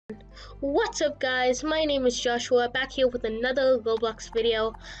What's up guys, my name is Joshua, back here with another Roblox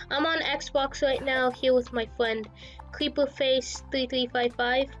video. I'm on Xbox right now, here with my friend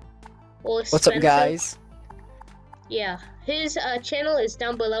Creeperface3355, or What's up, Spencer. guys? Yeah, his channel is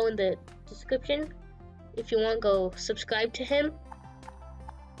down below in the description. If you want, go subscribe to him.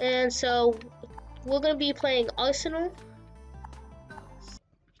 And so, we're gonna be playing Arsenal.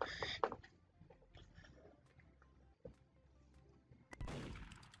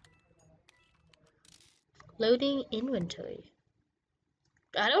 Loading inventory.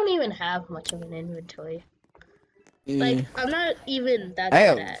 I don't even have much of an inventory. Like, I'm not even that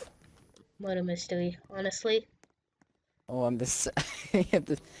good at Murder Mystery, honestly. Oh, I'm I'm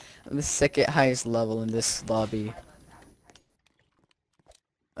the second highest level in this lobby.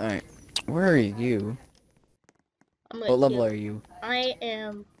 Alright, where are you? What level are you? I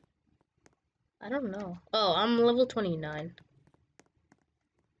don't know. Oh, I'm level 29.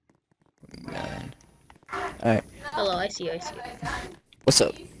 Man. Alright. Hello, I see you. What's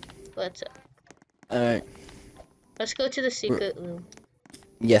up? What's up? Alright. Let's go to the secret room.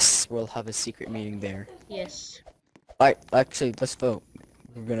 Yes, we'll have a secret meeting there. Yes. Alright, actually, let's vote.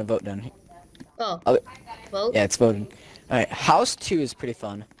 We're gonna vote down here. Oh. Vote? Yeah, it's voting. Alright, House 2 is pretty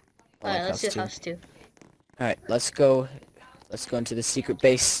fun. Alright, let's do House 2. Alright, let's go into the secret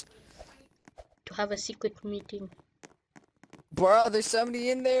base. To have a secret meeting. Bro, there's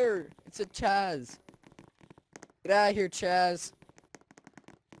somebody in there! It's a Chaz. Get out of here, Chaz.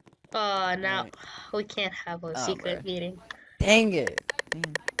 Oh, now we can't have a secret meeting. Dang it.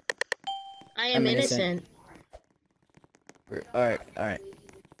 Dang. I am innocent. Alright.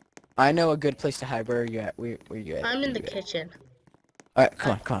 I know a good place to hide. Where are you at? Where are you at? I'm in the kitchen. Alright,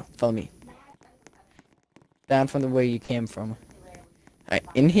 come on. Follow me. Down from the way you came from. Alright,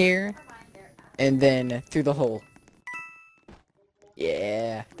 in here. And then through the hole.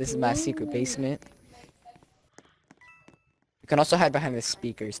 Yeah, this is my secret basement. You can also hide behind the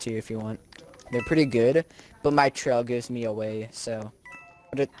speakers too if you want. They're pretty good, but my trail gives me away, so.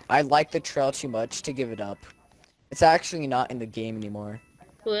 But I like the trail too much to give it up. It's actually not in the game anymore.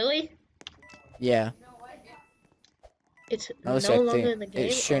 Really? Yeah. It's no longer in the game?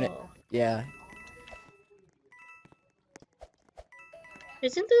 It shouldn't. Yeah.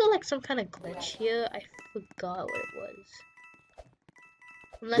 Isn't there like some kind of glitch here? I forgot what it was.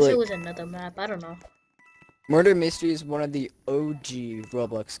 Unless it was another map, I don't know. Murder Mystery is one of the OG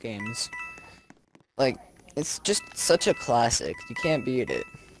Roblox games. Like, it's just such a classic. You can't beat it.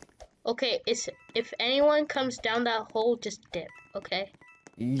 Okay, if anyone comes down that hole, just dip, okay?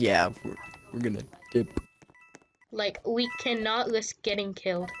 Yeah, we're gonna dip. Like, we cannot risk getting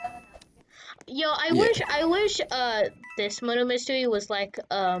killed. Yo, I wish this Murder Mystery was like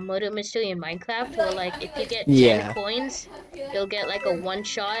Murder Mystery in Minecraft, where like if you get 10 coins, you'll get like a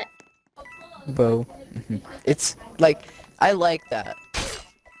one-shot. Bow. It's like, I like that.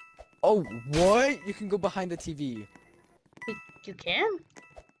 Oh, what? You can go behind the TV. You can?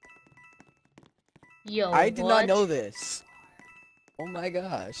 Yo, I did not know this. Oh my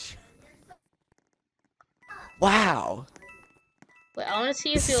gosh. Wow. Wait, I want to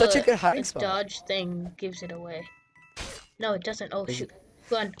see if your dodge thing gives it away. No, it doesn't. Oh, shoot.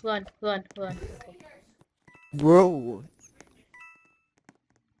 Run. Okay. Bro.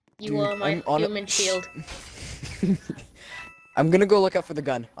 You are my human shield. I'm gonna go look out for the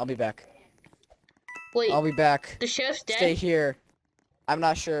gun. I'll be back. Wait. I'll be back. The sheriff's dead? Stay here. I'm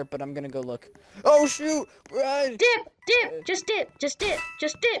not sure, but I'm gonna go look. Oh, shoot! Run! Dip! Just dip!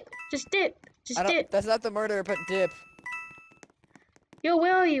 That's not the murder, but dip. Yo,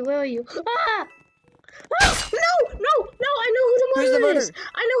 where are you? Ah! Ah! No! I know who the murderer is!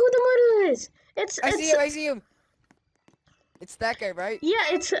 I know who the murderer is! I see him! It's that guy, right?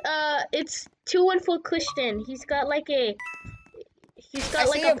 Yeah, it's 214 Christian. He's got like a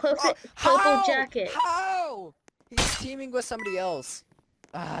perfect purple jacket. How? He's teaming with somebody else.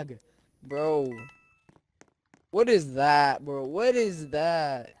 Ugh. Bro. What is that, bro? What is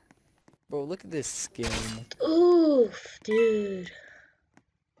that? Bro, look at this skin. Oof, dude.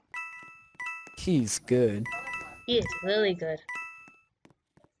 He's good. He is really good.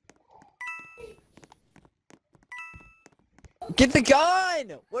 Get the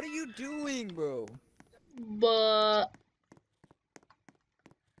gun! What are you doing, bro? But...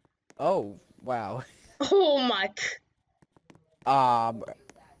 Oh, wow. Oh my...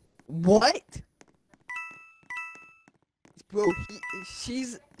 What? Bro,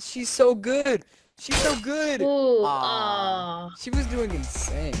 she's so good. She's so good. Ooh, she was doing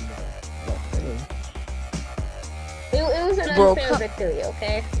insane. It was an unfair victory,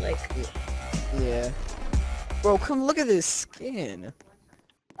 okay? Like... Yeah. Bro, come look at this skin.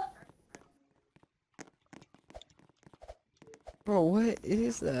 Bro, what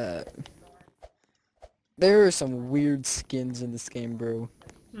is that? There are some weird skins in this game, bro.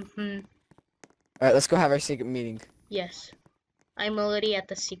 Mm-hmm. Alright, let's go have our secret meeting. Yes. I'm already at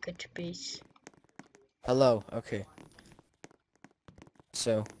the secret base. Hello, okay.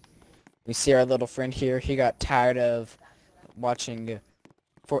 So, we see our little friend here. He got tired of watching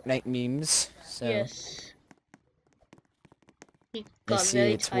Fortnite memes, so Yes. He you got see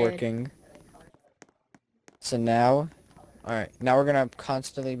very it's tired. working. So now, alright, now we're gonna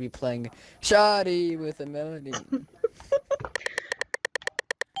constantly be playing Shoddy with a melody.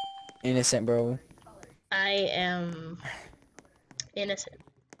 Innocent, bro. I am innocent.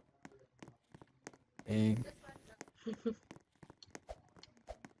 Hey.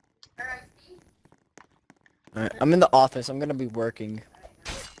 Alright, I'm in the office. I'm gonna be working.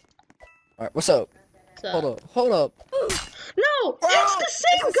 Alright, what's up? Hold So, up, hold up. no! Bro, It's the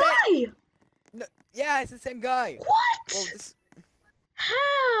same it's the guy! No, yeah, it's the same guy. What? Well, this.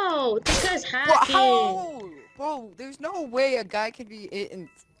 How? This guy's Bro, hacking. how? Bro, there's no way a guy can be in.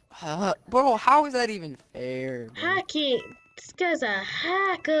 Bro, how is that even fair? Bro? Hacking. This guy's a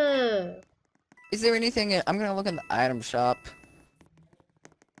hacker. Is there anything? I'm gonna look in the item shop.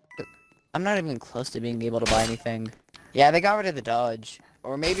 I'm not even close to being able to buy anything. Yeah, they got rid of the dodge.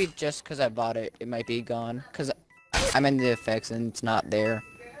 Or maybe just because I bought it, it might be gone. Because I'm in the effects and it's not there.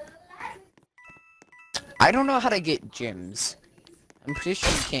 I don't know how to get gems. I'm pretty sure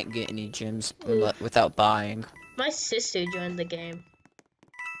you can't get any gems without buying. My sister joined the game.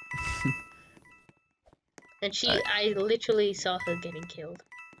 And I literally saw her getting killed.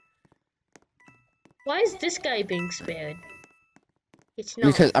 Why is this guy being spared? It's not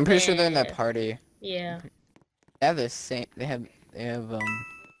Because I'm pretty sure they're in fair. that party. Yeah. They have the same. They have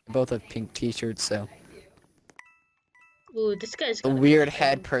both have pink T-shirts. So Ooh, this guy's the got a weird good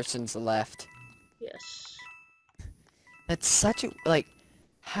head aim. person's left. Yes. That's such a like.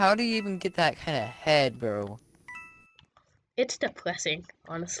 How do you even get that kind of head, bro? It's depressing,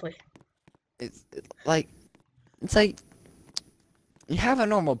 honestly. It's like you have a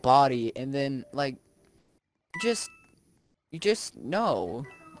normal body, and then like you just know.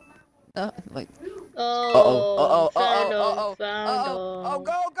 Like. Oh, found him, Oh,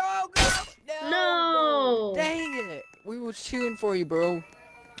 go, go, go! No! Dang it! We were cheering for you, bro.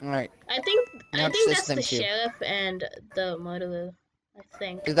 Alright. I think Now it's that's just them the two. sheriff and the murderer. I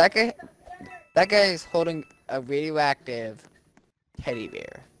think. Is that guy is holding a radioactive teddy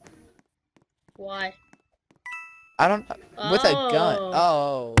bear. Why? I don't with a gun.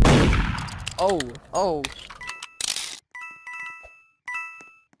 Oh. Oh.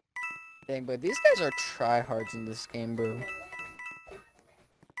 Dang, but these guys are tryhards in this game, bro.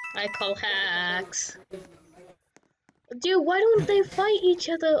 I call hacks. Dude, why don't they fight each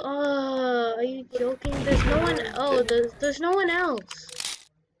other? Are you joking? There's no one. Oh, there's no one else.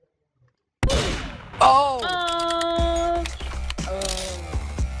 Oh!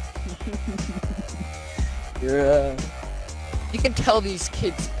 Yeah. You can tell these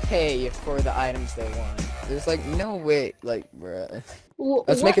kids pay for the items they want. There's like no way, like, bruh.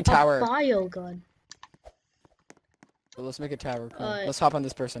 Let's make a tower. A bio gun. Well, let's make a tower. Come on. Alright. Let's hop on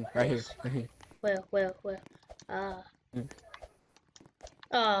this person right here. Right here. Where?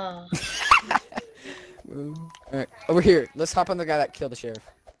 Alright, over here. Let's hop on the guy that killed the sheriff.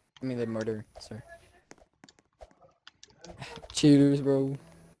 I mean the murderer. Sorry. Cheaters, bro.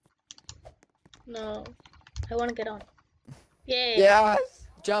 No. I want to get on. Yay. Yes!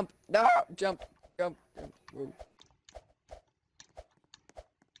 Jump! No! Jump! Jump! Jump.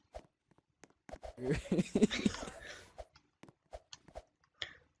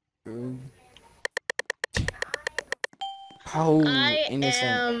 How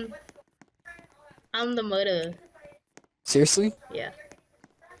innocent. I'm the murderer. Seriously? Yeah.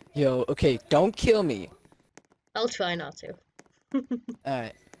 Yo, okay, don't kill me. I'll try not to.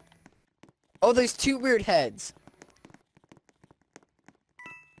 Alright. Oh, there's two weird heads.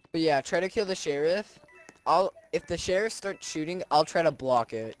 But yeah, try to kill the sheriff. If the sheriff starts shooting, I'll try to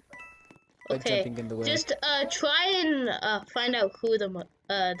block it. By Okay. jumping in the way. Just try and find out who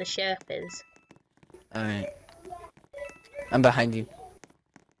the sheriff is. Alright. I'm behind you.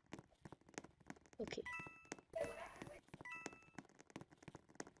 Okay.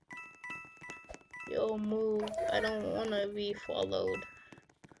 Yo, move. I don't wanna be followed.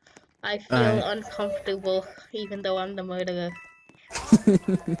 I feel uncomfortable even though I'm the murderer.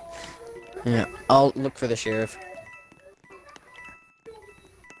 Yeah, I'll look for the sheriff.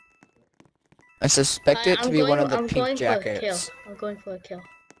 I suspect it to be one of the pink jackets. I'm going for a kill.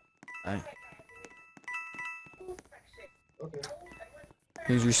 Alright.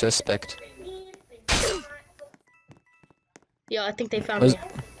 Who's your suspect? Yo, I think they found Was- me.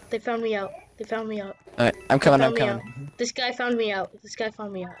 They found me out. They found me out. Alright, I'm They coming, I'm found me out. coming. This guy found me out. This guy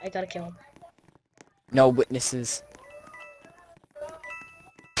found me out. I gotta kill him. No witnesses.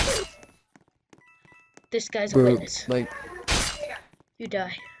 This guy's a Bro, witness. like, You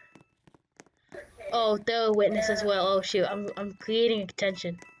die. Oh, they're a witness as well. Oh shoot, I'm creating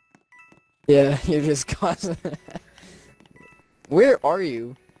attention. yeah, you're just causing. Where are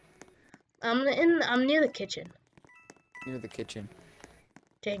you? I'm near the kitchen. Near the kitchen.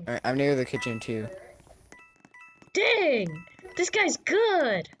 Dang. Alright, I'm near the kitchen too. Dang! This guy's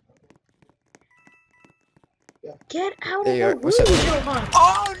good! Get out There you of are. the What's up? room, Johan!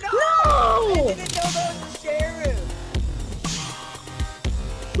 Oh No! I didn't know that was the sheriff!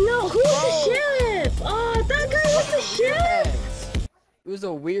 No, who's the sheriff? Oh, that guy was the sheriff! It was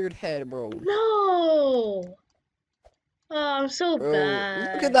a weird head, bro. No! Oh, I'm so Bro,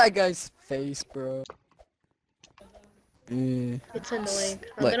 bad. look at that guy's face, bro. Mm. It's annoying.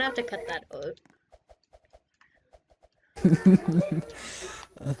 I'm Like- gonna have to cut that out.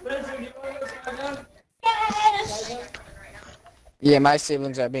 Yeah, my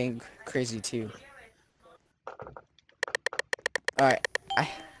siblings are being crazy too. Alright,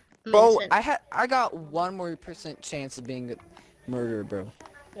 bro, Vincent. I got 1 more % chance of being murdered, bro.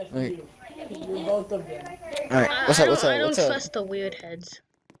 Alright, Both of them. alright, what's up, what's I up, don't what's up? trust the weird heads.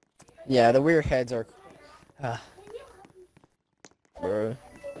 Yeah, the weird heads are... Bro.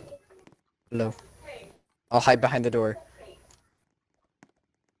 Hello. I'll hide behind the door.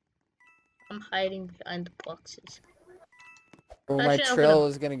 I'm hiding behind the boxes. Bro, my Actually, I'm trail gonna-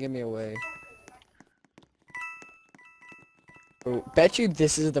 is gonna give me away. Bro, bet you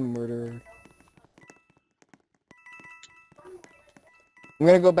this is the murderer. I'm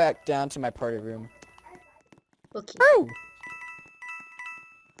gonna go back down to my party room. Okay. Oh!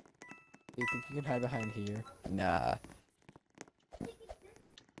 You think you can hide behind here? Nah.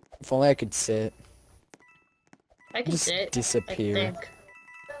 If only I could sit. I can Just sit. I disappear. think.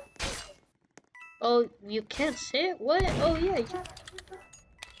 Oh, you can't sit? What? Oh, yeah.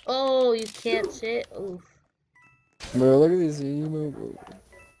 Oh, you can't sit? Oof. Bro, look at this emo, bro.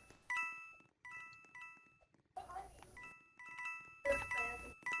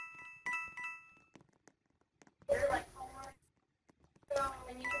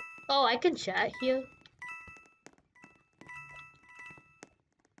 Oh, I can chat here.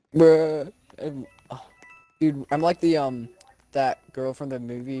 Bruh. Dude, I'm like the, that girl from the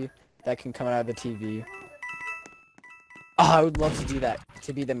movie that can come out of the TV. Oh, I would love to do that.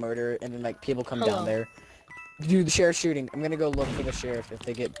 To be the murderer, and then, like, people come Hello. down there. Dude, the sheriff's shooting. I'm gonna go look for the sheriff if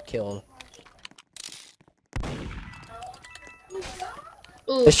they get killed.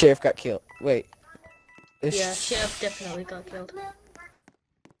 Ooh. The sheriff got killed. Wait. The Yeah, sheriff definitely got killed.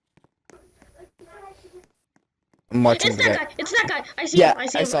 I'm watching It's the that guy. guy! It's that guy! I see Yeah, him! I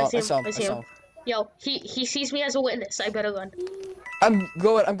see him! I I see him! saw him. I see him! Yo, he sees me as a witness. I better run. I'm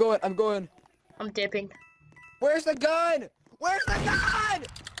going. I'm dipping. Where's the gun? Where's the gun?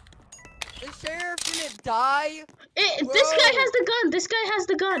 The sheriff didn't die. This guy has the gun! This guy has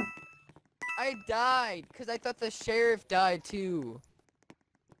the gun! I died because I thought the sheriff died too.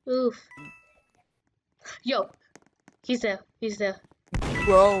 Oof. Yo, he's there. He's there.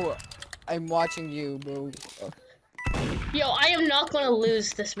 Bro, I'm watching you, bro. Yo, I am not gonna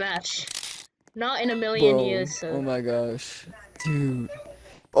lose this match. Not in a million Bro, years, so. oh my gosh, dude.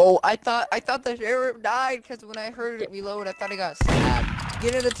 Oh, I thought the sheriff died because when I heard it reload, I thought I got stabbed.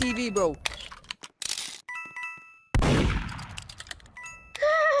 Get in the TV, bro.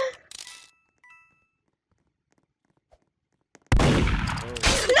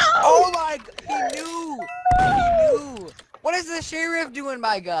 Oh my! He knew. He knew. What is the sheriff doing,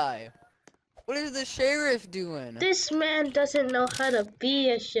 my guy? What is the sheriff doing? This man doesn't know how to be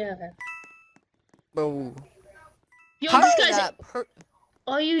a sheriff. Bro. Yo, How this did guy's. that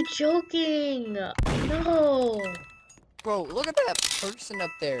Are you joking? No. Bro, look at that person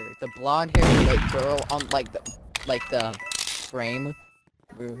up there. The blonde haired like girl on like the frame.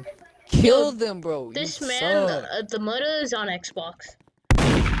 Bro. Kill them, bro. This You man, suck. the murder is on Xbox.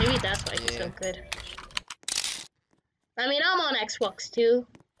 Maybe that's why he's so Yeah. good. I mean, I'm on Xbox too.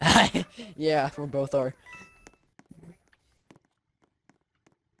 Yeah, we both are.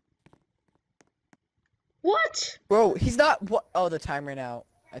 What? Bro, he's not what oh the time ran out.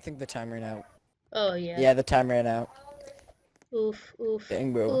 I think the time ran out. Oh yeah. Yeah, the time ran out. Oof, oof.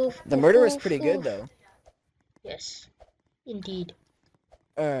 Dang, bro. Oof, The oof, murder was oof, pretty good oof. though. Yes, indeed.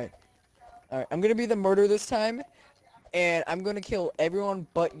 Alright. Alright, I'm gonna be the murderer this time. And I'm gonna kill everyone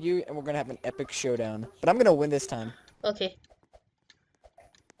but you, and we're gonna have an epic showdown. But I'm gonna win this time. Okay.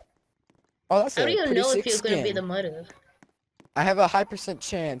 Oh, that's How a do you pretty know if sick you're gonna be skin. the murderer? I have a high %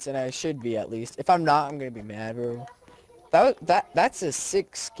 chance, and I should be at least. If I'm not, I'm gonna be mad, bro. That's a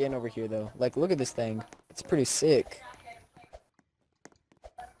sick skin over here, though. Like, look at this thing. It's pretty sick.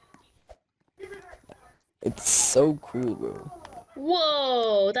 It's so cool, bro.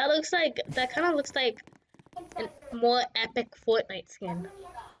 Whoa, that kind of looks like a more epic Fortnite skin.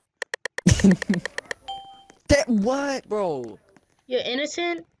 That what, bro? You're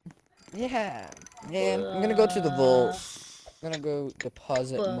innocent? Yeah, man. I'm gonna go to the vault. I'm gonna go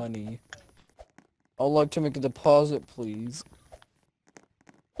deposit money. I'd like to make a deposit, please.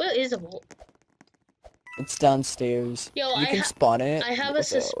 Where is the vault? It's downstairs. Yo, You can spawn it. I have a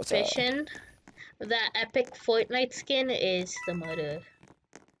suspicion that epic Fortnite skin is the murderer.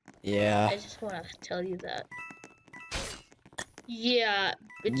 Yeah. I just want to tell you that. Yeah,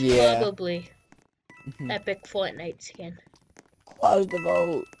 it's probably epic Fortnite skin. Close the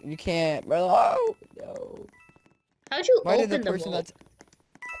vault. You can't, bro. Oh, no. How'd you Why open did the vault?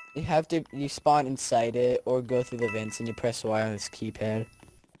 You spawn inside it or go through the vents and you press Y on this keypad.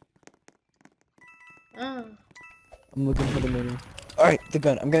 Oh. I'm looking for the murder. Alright, the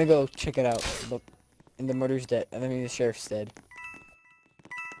gun. I'm gonna go check it out. Look. And the murder's dead. I mean, the sheriff's dead.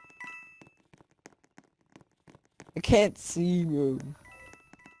 I can't see, bro.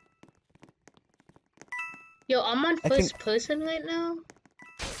 Yo, I'm on first person right now.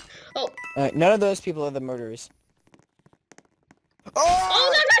 Oh. Alright, none of those people are the murderers.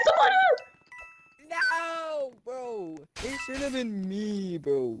 Oh, that guy's the murderer! No, bro. It should have been me,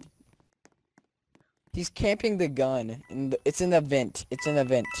 bro. He's camping the gun. It's in the vent. It's in the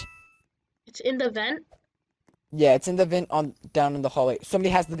vent. It's in the vent? Yeah, it's in the vent down in the hallway. Somebody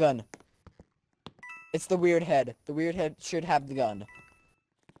has the gun. It's the weird head. The weird head should have the gun.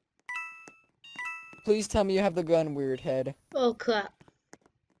 Please tell me you have the gun, weird head. Oh, crap.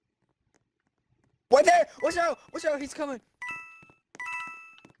 What there? Watch out! Watch out! He's coming!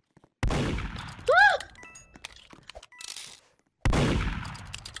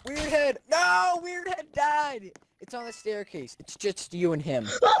 Weird head! No! Weird head died! It's on the staircase. It's just you and him.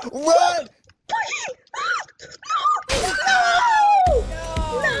 Run! No! No!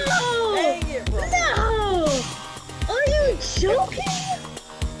 Dang it, bro. No! Are you joking?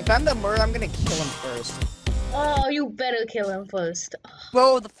 If I'm the murderer, I'm gonna kill him first. Oh, you better kill him first.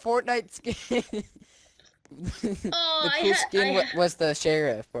 Bro, the Fortnite skin. Oh, the cool skin was the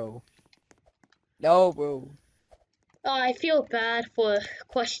sheriff, bro. No, bro. Oh, I feel bad for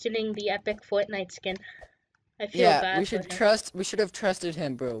questioning the epic Fortnite skin. I feel bad we should we should have trusted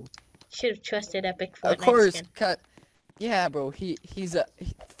him, bro. Should have trusted epic Fortnite Of course, skin. Yeah, bro.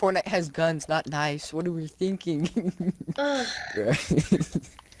 Fortnite has guns, not knives. What are we thinking?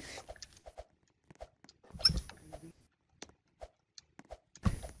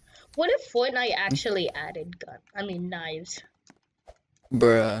 What if Fortnite actually added knives?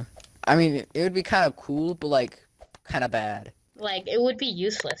 Bruh. I mean, it would be kind of cool, but like, kind of bad. Like, it would be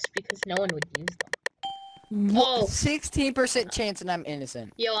useless because no one would use them. Whoa, 16% chance and I'm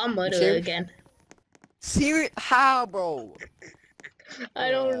innocent. Yo, I'm murderer again. Serious? How, bro? I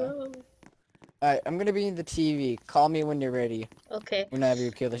don't know. Alright, I'm gonna be in the TV. Call me when you're ready. Okay. Whenever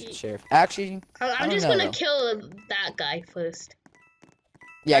you kill the sheriff. Actually, I'm just gonna kill that guy first.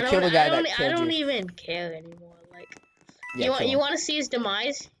 Yeah, kill the guy that killed you. I don't even care anymore. Like, yeah, you want to see his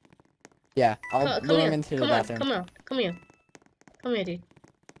demise? Yeah, I'll lure him into the bathroom. Come here, dude.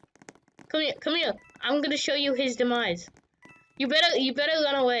 Come here. I'm gonna show you his demise. You better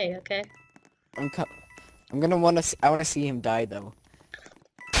run away, okay? I wanna see him die though.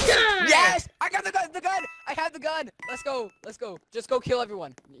 Die! Yes! I got the gun! I have the gun! Let's go! Just go kill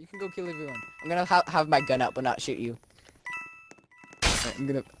everyone. You can go kill everyone. I'm gonna have my gun out but not shoot you. I'm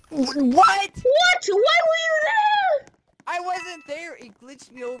gonna... What? What? Why were you there? I wasn't there. It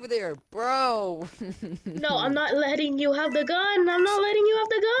glitched me over there, bro. No, I'm not letting you have the gun. I'm not letting you have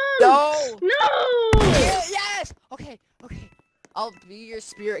the gun. No. Yes. Okay. I'll be your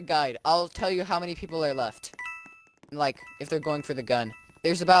spirit guide. I'll tell you how many people are left. Like, if they're going for the gun.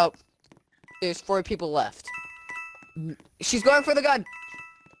 There's 4 people left. She's going for the gun.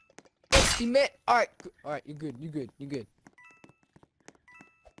 She missed. Alright, you're good.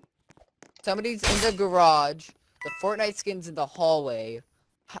 Somebody's in the garage. The Fortnite skin's in the hallway.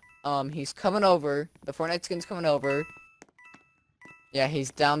 He's coming over. The Fortnite skin's coming over. Yeah,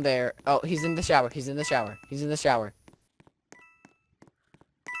 he's down there. Oh, he's in the shower. He's in the shower. He's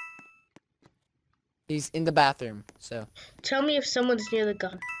in the bathroom, so. Tell me if someone's near the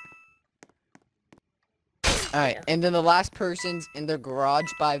gun. Alright, and then the last person's in the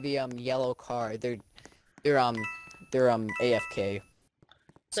garage by the yellow car. They're AFK.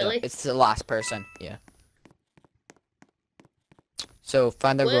 So Really? it's the last person, yeah. So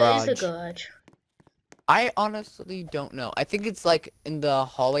find the Where garage. is the garage? I honestly don't know. I think it's like in the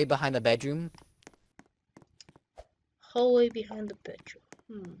hallway behind the bedroom. Hallway behind the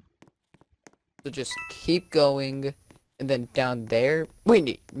bedroom. So just keep going, and then down there.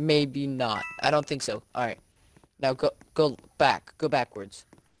 Wait, maybe not. I don't think so. All right, now go back. Go backwards.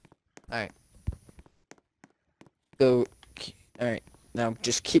 All right. Go. All right. Now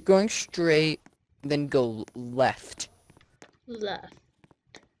just keep going straight, then go left. Left.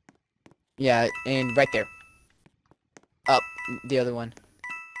 Yeah, and right there. Up the other one.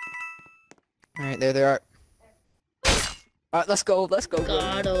 All right, there they are. All right, let's go. Let's go.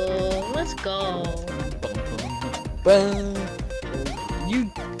 Got him. Let's go. Boom.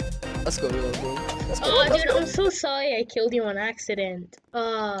 You. Let's go. Let's go. Oh, dude, I'm so sorry I killed you on accident.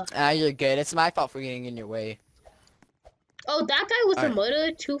 You're good. It's my fault for getting in your way. Oh, that guy was a Alright.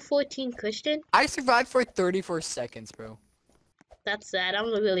 murderer, 214 Christian? I survived for 34 seconds, bro. That's sad. I'm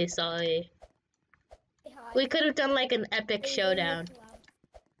really sorry. We could have done like an epic showdown.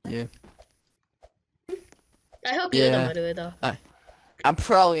 Yeah. I hope you're the Yeah. murderer though. I'm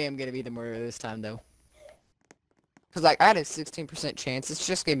probably gonna be the murderer this time though. Cause like I had a 16% chance. It's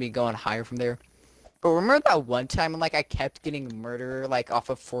just gonna be going higher from there. But remember that one time when like I kept getting murderer like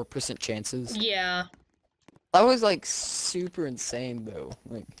off of 4% chances? Yeah. That was like super insane though.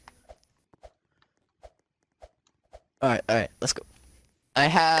 Like. Alright, let's go. I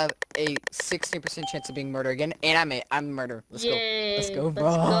have a 16% chance of being murdered again, and I'm a murderer. Let's go. Yay. Let's go, Let's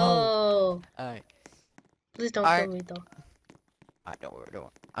bro. go. Alright. Please don't Alright. kill me though. Don't worry.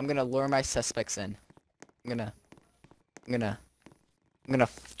 I'm gonna lure my suspects in.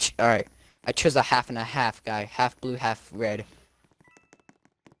 Alright. I chose a half and a half guy. Half blue, half red.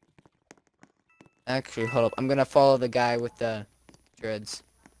 Actually, hold up. I'm gonna follow the guy with the dreads.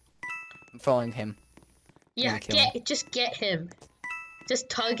 I'm following him. Yeah, kill him. just get him. Just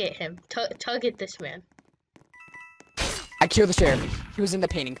target him. Target this man. I killed the sheriff. He was in the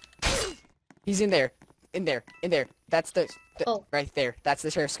painting. He's in there. In there. That's the Oh. right there. That's the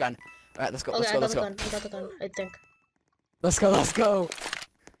sheriff's gun. Alright, let's go. Okay, Let's go. I got the gun, I think. Let's go.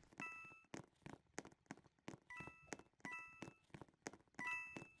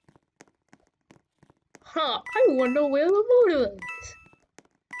 Huh, I wonder where the murderer is.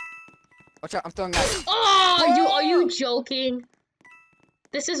 Watch out, I'm throwing knives. Oh, are you joking?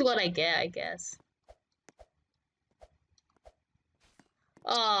 This is what I get, I guess.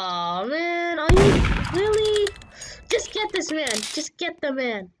 Oh man, are you really? Just get this man. Just get the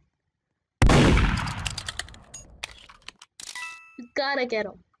man. You gotta get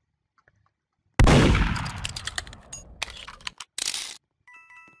him.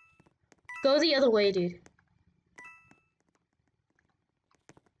 Go the other way, dude.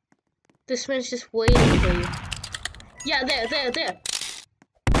 This man's just waiting for you. Yeah, there.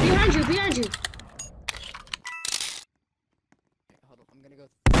 Behind you. Hold on, I'm gonna go.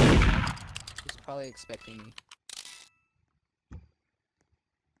 He's probably expecting me.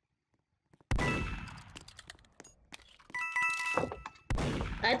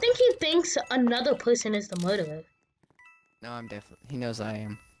 I think he thinks another person is the murderer. No, I'm definitely. He knows I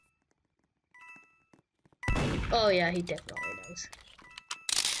am. Oh yeah, he definitely knows.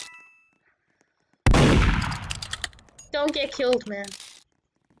 Don't get killed, man.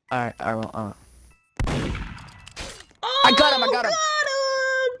 Alright, I will. Oh, I got him! got him!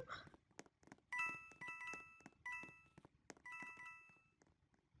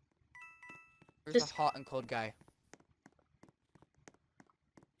 Where's Just- the hot and cold guy?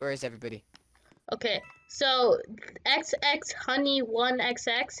 Where is everybody? Okay, so XX Honey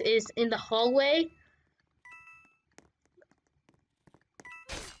 1XX is in the hallway.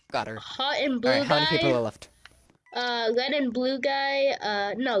 Got her. Hot and blue Alright, how many people guy. are left? Red and blue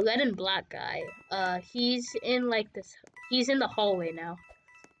guy. No, red and black guy. He's in like this. He's in the hallway now.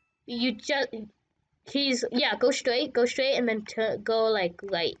 You just. Yeah. Go straight, and then go like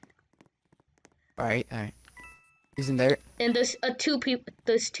right. Alright. He's in there. And there's two people.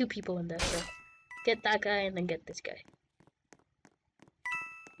 There's two people in there. So get that guy and then get this guy.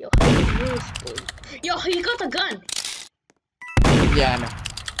 Yo, how do you use, boy? Yo, he got the gun. Yeah, I know.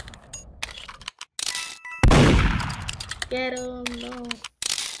 Get him, no.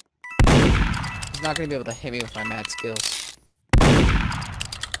 He's not gonna be able to hit me with my mad skills.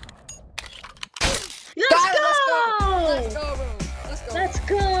 Let's Got it, go! Let's go, bro! Let's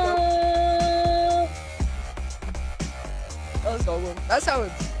go! Let's go, bro. That's how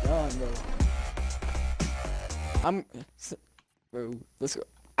it's done, bro. Bro, let's go.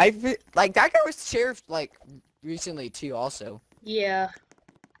 Like, that guy was sheriff, like, recently, too, also. Yeah.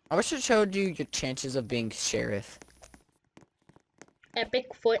 I wish it showed you your chances of being sheriff. Epic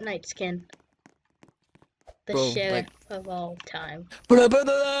Fortnite skin. The Bro, sheriff like- of all time. Bro,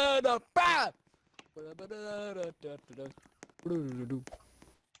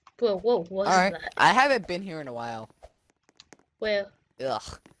 Bro, what was alright, that? I haven't been here in a while. Well,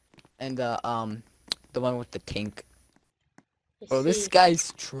 Ugh. And the one with the tank. let's Bro, this see.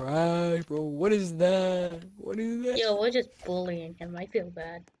 guy's trash, bro. What is that? What is that? Yo, we're just bullying him. I feel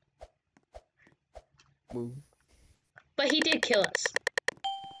bad. Bro. But he did kill us.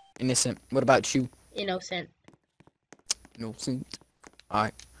 Innocent. What about you? Innocent. Innocent.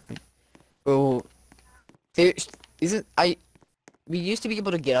 Alright. Bro, there isn't we used to be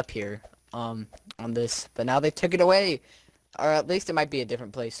able to get up here, on this, but now they took it away. Or at least it might be a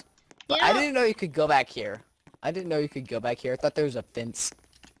different place. But Yeah. I didn't know you could go back here. I didn't know you could go back here. I thought there was a fence.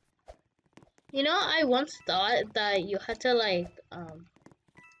 You know, I once thought that you had to like,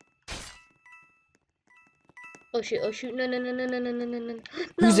 Oh shoot, no, no.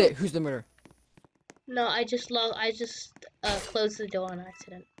 Who's No. it? Who's the murderer? No, I just closed the door on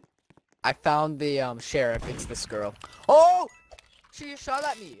accident. I found the, sheriff. It's this girl. Oh! She just shot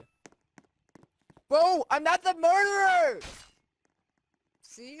at me. Bro, I'm not the murderer!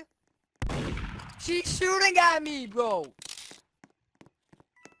 See? She's shooting at me, bro!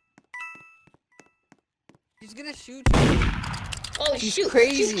 She's gonna shoot you. Oh She's shoot,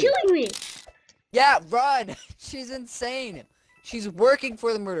 crazy. she's killing me! Yeah, run! She's insane. She's working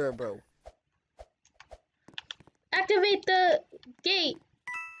for the murderer, bro. Activate the gate!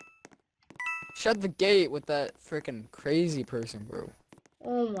 Shut the gate with that freaking crazy person, bro.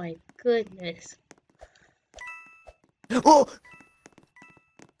 Oh my goodness. Oh!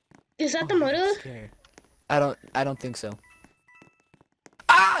 Is that the I'm murderer? scared. I don't think so.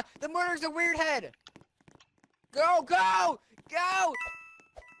 Ah! The murderer's a weird head! Go, go! Go!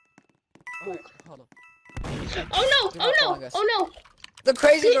 Alright, hold on. Oh They're no! not Oh following no! us. Oh no! The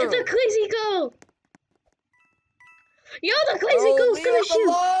crazy girl! The crazy girl! Yo, the crazy Oh, girl's leave gonna us shoot!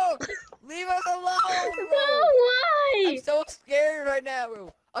 alone! Leave us alone, No, bro! why? I'm so scared right now,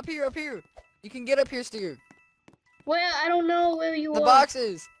 bro. Up here, up here. You can get up here, Steer. Where? I don't know where you The are.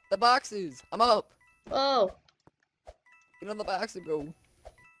 boxes! The boxes! I'm up. Oh. Get on the boxes, bro.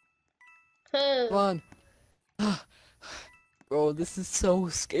 Huh. Come on. Bro, this is so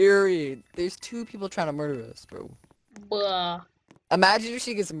scary. There's two people trying to murder us, bro. Bruh. Imagine if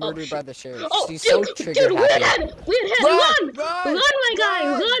she gets murdered by shit. the sheriff. Oh, She's dude, so trigger dude, weird happy. head! Weird head! Run! Run! Run! Run, my guy!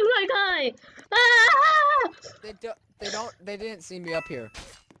 Run! Run, my guy! Ah! They didn't see me up here.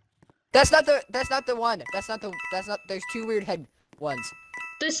 That's not the one. There's two weird head ones.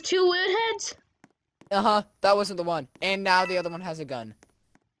 There's two weird heads? Uh-huh, that wasn't the one. And now the other one has a gun.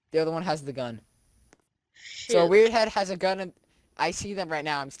 The other one has the gun. Shit. So weird head has a gun and I see them right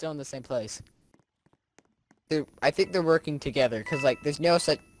now. I'm still in the same place. I think they're working together because like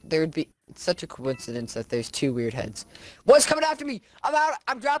there would be such a coincidence that there's two weird heads. What's coming after me? I'm out.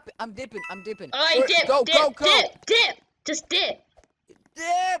 I'm dropping. I'm dipping. Alright, dip, Go, dip, go, go. dip! Just dip!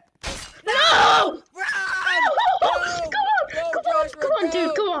 Dip. No! Run! Come on! Go, Joshua, Come on, go.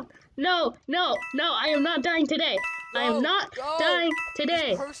 dude, come on! No, I am not dying today. I am Go, not go. dying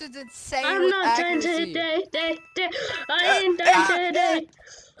today. This person's insane I'm with not dying accuracy. today. I ain't dying today.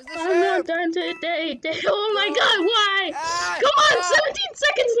 Is the I'm not sheriff? dying today. Oh my God, why? Ah, Come on, ah. 17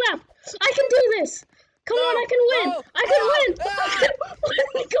 seconds left. I can do this. Come on, I can win. go, I can win. ah.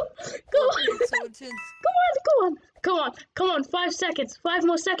 Go on. It's so intense. Come on. 5 seconds. 5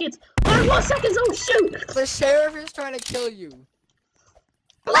 more seconds. 5 more seconds. Oh shoot. The sheriff is trying to kill you.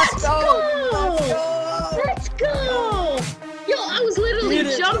 Let's go. go. Let's go. Yo, I was literally Get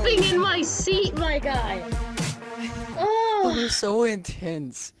it, jumping in my seat, my guy. Oh, Oh. it's so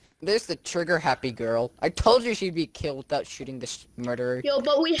intense. There's the trigger happy girl. I told you she'd be killed without shooting the murderer. Yo,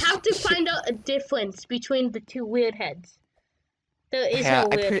 but we have to find out a difference between the two weird heads. There is no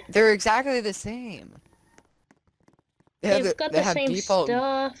weird. They're exactly the same. They've got the have same default.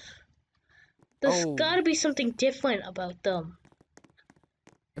 stuff. There's Oh. gotta be something different about them.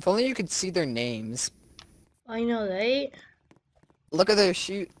 If only you could see their names. I know, right? Look at their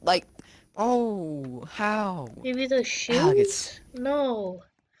shoe. Like, oh, how? Maybe the shoes? How it's- No.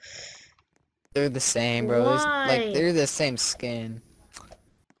 They're the same, bro. Why? They're the same skin.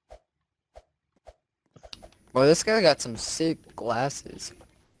 Well, this guy got some sick glasses.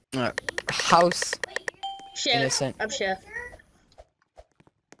 House Chef. innocent. I'm chef.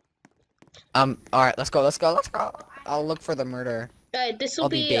 Alright, let's go. I'll look for the murderer. Alright, this will I'll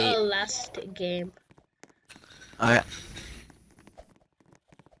be be bait. our last game. Alright.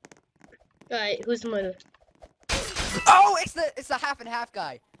 Alright, who's the murderer? Oh, it's the half and half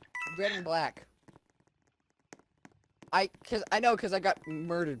guy. Red and black. Cause I got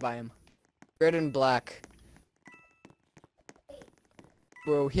murdered by him. Red and black.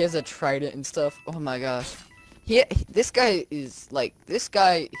 Bro, he has a trident and stuff. Oh my gosh. This guy, he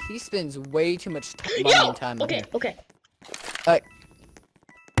spends way too much money and time on Okay, here. okay. Alright.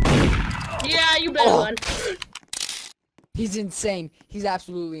 Yeah, you better run. He's insane. He's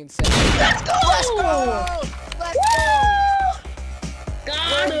absolutely insane. Let's go! Let's go! Let's go!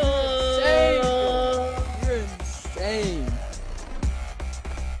 Got him! You're insane.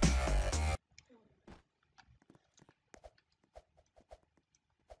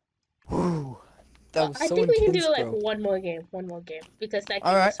 Whew. That was I so think we can intense, do like bro. one more game, because that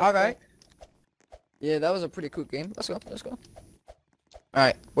game Alright, is so alright. cool. Yeah, that was a pretty cool game. Let's go, let's go.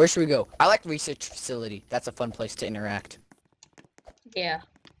 Alright, where should we go? I like research facility. That's a fun place to interact. Yeah.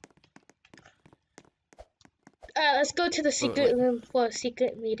 Let's go to the secret room for a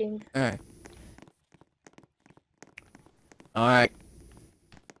secret meeting. Alright. Alright.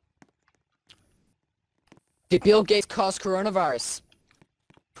 Did Bill Gates cause coronavirus?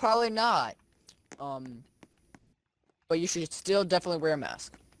 Probably not. But you should still definitely wear a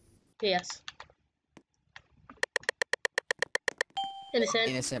mask. Yes. Innocent.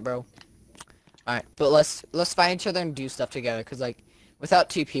 Innocent, bro. Alright, but let's find each other and do stuff together, cause like without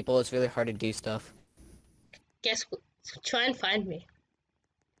two people, it's really hard to do stuff. Try and find me.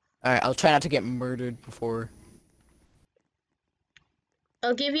 Alright, I'll try not to get murdered before.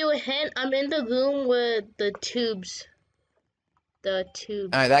 I'll give you a hint. I'm in the room with the tubes. The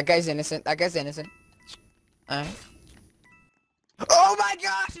tubes. Alright, that guy's innocent. That guy's innocent. Alright. Oh my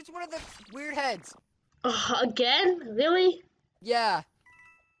gosh, it's one of the weird heads. Again? Really? Yeah.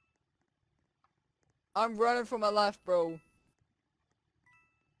 I'm running for my life, bro.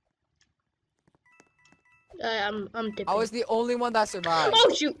 I'm dipping. I was the only one that survived.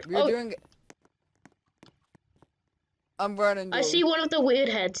 Oh shoot! We're doing. I'm running. Bro. I see one of the weird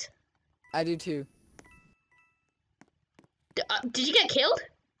heads. I do too. Did you get killed?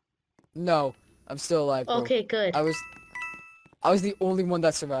 No, I'm still alive, bro. Okay, good. I was the only one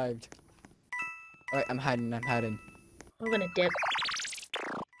that survived. Alright, I'm hiding. I'm hiding. I'm gonna dip.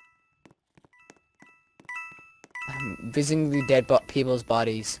 I'm visiting the dead people's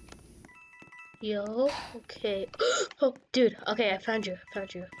bodies. Yo, okay. Oh, dude. Okay, I found you.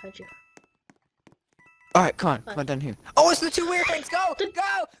 Found you. Alright, come on down here. Oh, it's the two weird heads. Go! Go!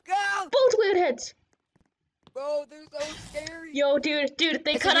 Go! Both weird heads. Bro, they're so scary. Yo, dude, they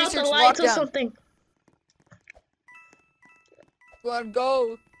It's a cut out the research lights or lockdown. something. Come on,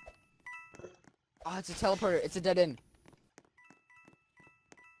 go! Oh, it's a teleporter. It's a dead end.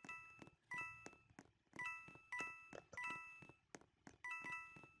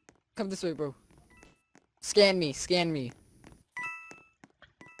 Come this way, bro. Scan me. Scan me.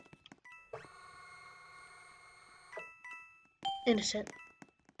 Innocent.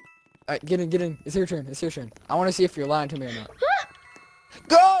 Alright, get in, get in. It's your turn. It's your turn. I want to see if you're lying to me or not.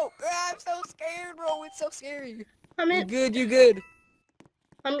 Go! Ah, I'm so scared, bro. It's so scary. You good? You good?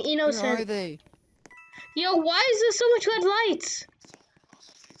 I'm Where are innocent. they? Yo, why is there so much red lights?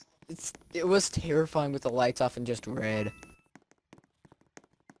 It was terrifying with the lights off and just red.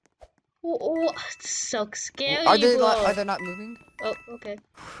 Oh, it's so scary, Are they bro. are they not moving? Oh, okay.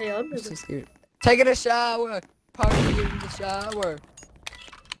 They are I'm moving. so scared. Taking a shower. Party in the shower.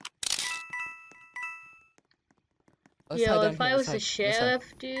 Let's hide Yo, down if here, I let's was a hide, let's hide.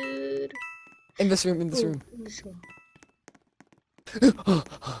 sheriff, dude. In this room, in this Ooh, room. in this room. Oh,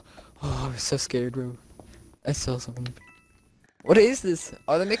 I'm so scared, bro. I saw something. What is this?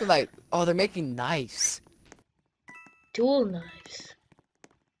 Are they making like? Oh, they're making knives. Dual knives.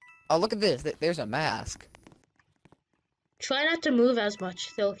 Oh, look at this. There's a mask. Try not to move as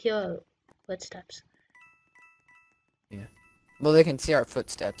much. They'll hear footsteps. Well, they can see our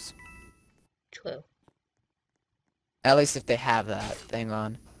footsteps. True. At least if they have that thing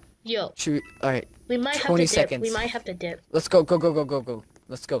on. Yo, Should we? All right. we might have 20 to dip. seconds. We might have to dip. Let's go. Go. Go. Go. Go. Go.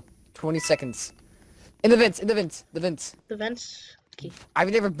 Let's go. 20 seconds. In the vents. In the vents. The vents. The vents. Okay.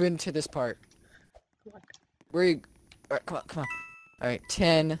 I've never been to this part. Come on. Where are you? All right. Come on. Come on. All right.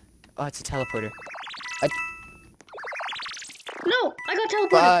 10. Oh, it's a teleporter. No, I got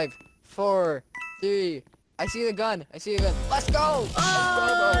teleported. 5, 4, 3. I see the gun. I see the gun. Let's go.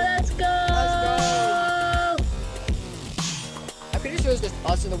 Oh, let's go. Let's I'm pretty sure it's just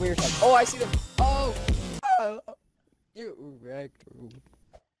us and the weird head. Oh, I see them. Oh. You wrecked.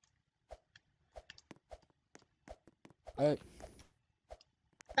 Alright.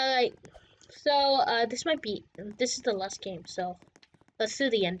 Alright. So, this is the last game, so let's do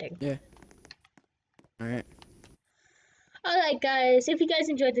the ending. Yeah. Alright. Alright guys, if you guys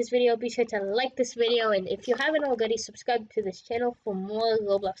enjoyed this video, be sure to like this video, and if you haven't already, subscribe to this channel for more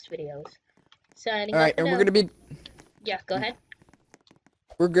Roblox videos. Signing Alright, off and now. we're gonna be Yeah, go ahead.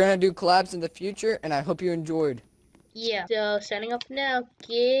 we're gonna do collabs in the future, and I hope you enjoyed. Yeah, so signing off now.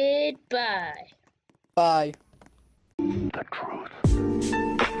 Goodbye. Bye. The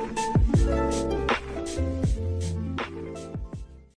truth.